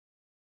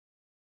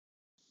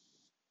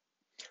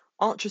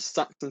Arches,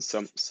 stacks and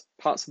stumps,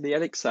 parts of the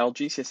Edexcel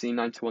GCSE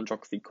 91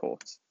 Geography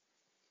course.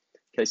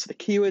 Okay, so the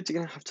keywords you're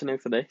going to have to know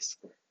for this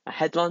are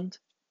headland,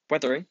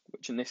 weathering,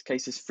 which in this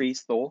case is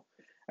freeze-thaw,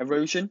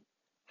 erosion,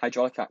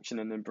 hydraulic action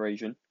and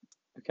abrasion,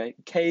 okay,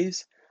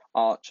 caves,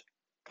 arch,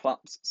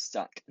 collapse,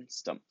 stack and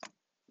stump.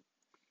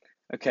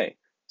 Okay,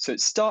 so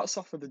it starts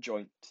off with a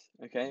joint,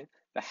 okay,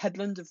 the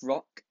headland of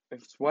rock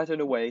is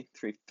weathered away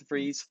through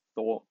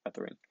freeze-thaw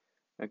weathering,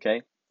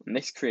 okay, and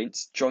this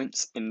creates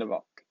joints in the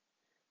rock.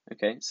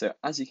 Okay, so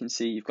as you can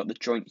see, you've got the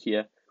joint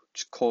here,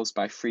 which is caused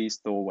by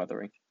freeze-thaw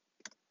weathering.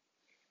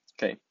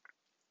 Okay,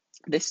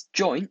 this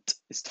joint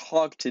is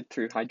targeted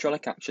through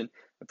hydraulic action,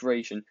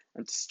 abrasion,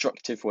 and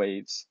destructive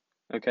waves.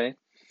 Okay,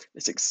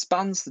 this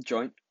expands the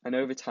joint and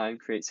over time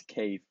creates a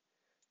cave.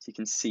 So you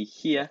can see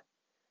here,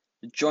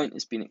 the joint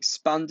has been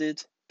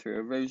expanded through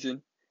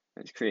erosion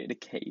and it's created a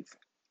cave.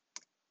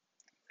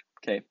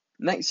 Okay,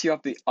 next you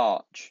have the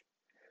arch.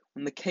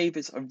 When the cave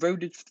is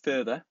eroded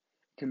further,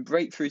 it can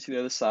break through to the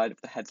other side of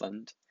the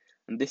headland,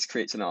 and this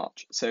creates an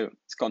arch. So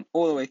it's gone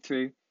all the way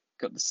through, you've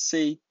got the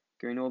sea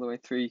going all the way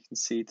through, you can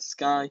see the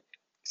sky,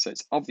 so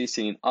it's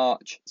obviously an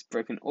arch, it's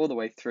broken all the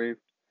way through,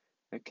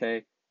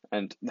 okay,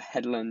 and the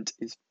headland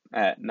is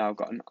now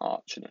got an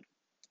arch in it.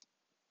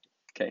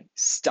 Okay,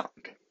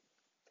 stack.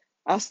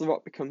 As the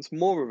rock becomes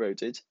more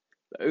eroded,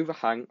 the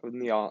overhang of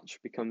the arch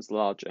becomes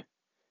larger,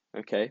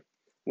 okay.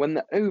 When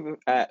the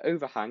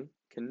overhang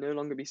can no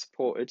longer be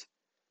supported,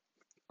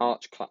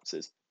 arch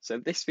collapses. So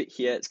this bit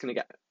here, it's going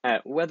to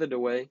get weathered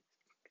away,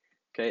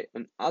 okay,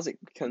 and as it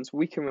becomes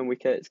weaker and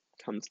weaker, it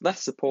becomes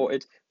less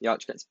supported, the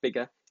arch gets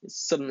bigger, it's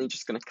suddenly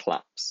just going to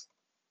collapse.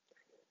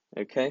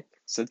 Okay,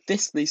 so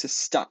this leaves a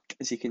stack,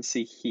 as you can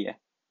see here.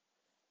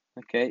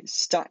 Okay,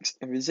 stacks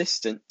are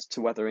resistant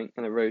to weathering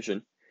and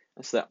erosion,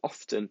 as they're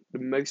often the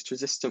most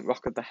resistant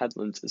rock of the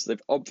headlands, as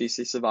they've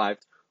obviously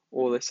survived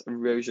all this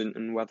erosion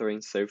and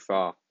weathering so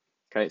far.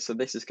 Okay, so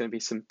this is going to be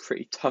some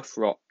pretty tough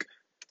rock.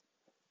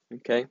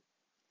 Okay,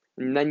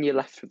 and then you're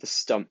left with the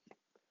stump.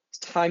 As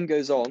time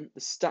goes on,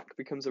 the stack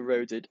becomes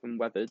eroded and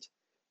weathered,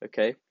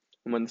 okay?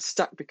 And when the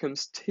stack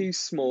becomes too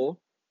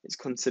small, it's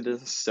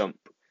considered a stump.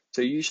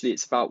 So usually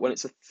it's about when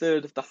it's a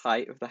third of the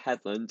height of the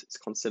headland, it's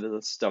considered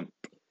a stump,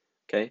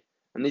 okay?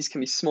 And these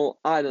can be small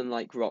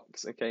island-like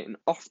rocks, okay? And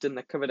often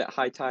they're covered at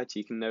high tide, so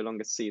you can no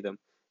longer see them.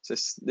 So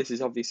this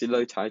is obviously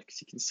low tide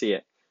because you can see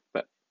it,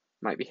 but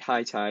might be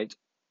high tide,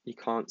 you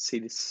can't see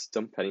this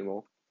stump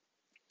anymore.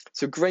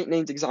 So a great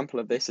named example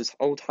of this is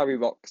Old Harry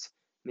Rocks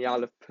in the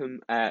Isle of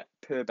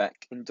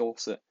Purbeck in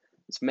Dorset.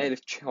 It's made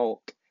of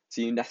chalk. It's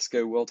a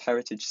UNESCO World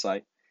Heritage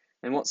Site.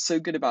 And what's so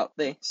good about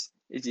this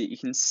is that you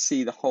can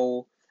see the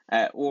whole,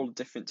 all the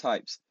different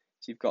types.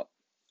 So you've got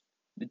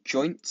the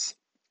joints,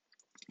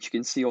 which you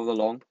can see all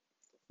along.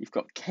 You've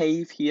got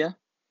cave here.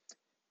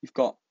 You've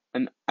got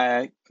an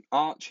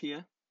arch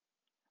here.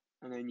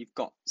 And then you've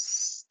got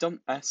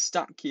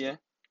stack here.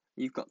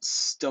 You've got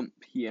stump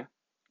here.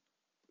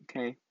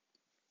 Okay.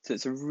 So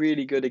it's a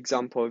really good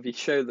example. If you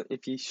show that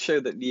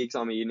the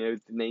examiner you know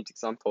the named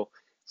example,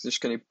 it's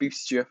just going to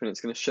boost you up and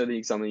it's going to show the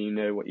examiner you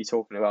know what you're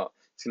talking about.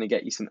 It's going to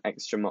get you some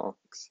extra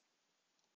marks.